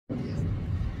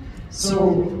So,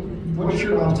 what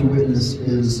you're about to witness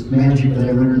is magic that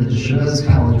I learned at the Chavez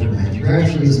College of Magic. There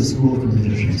actually is a school for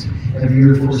magicians. Every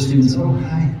year, 4 students, oh,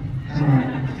 hi,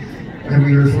 Mom.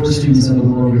 Every year, 4 students out of the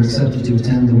world are accepted to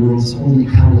attend the world's only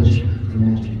college for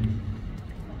magic.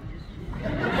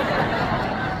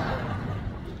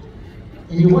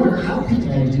 And you wonder, how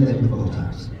can I do that with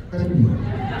Botox? I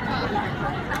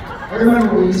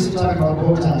remember we used to talk about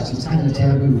Botox, it's kind of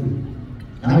taboo.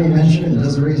 Now you mention it, it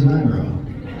doesn't raise an eyebrow.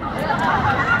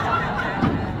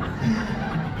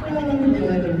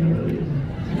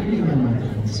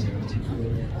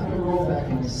 I'm going to roll back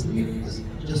on the sleeves,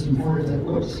 just important that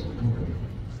whoops.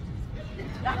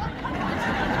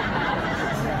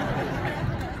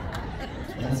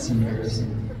 That's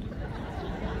embarrassing.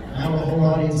 Now the whole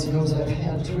audience knows I've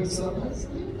had twigs up my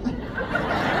sleeve.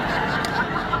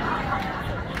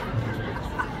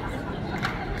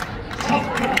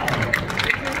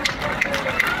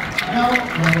 No,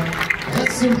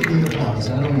 that's sympathy applause,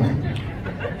 I don't know.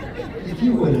 If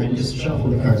you would, I'd just shuffle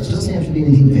the cards. It doesn't have to be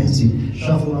anything fancy.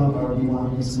 Shuffle them up, however you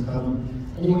want, mix and cut them,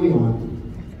 any way you want.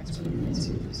 That's pretty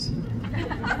fancy.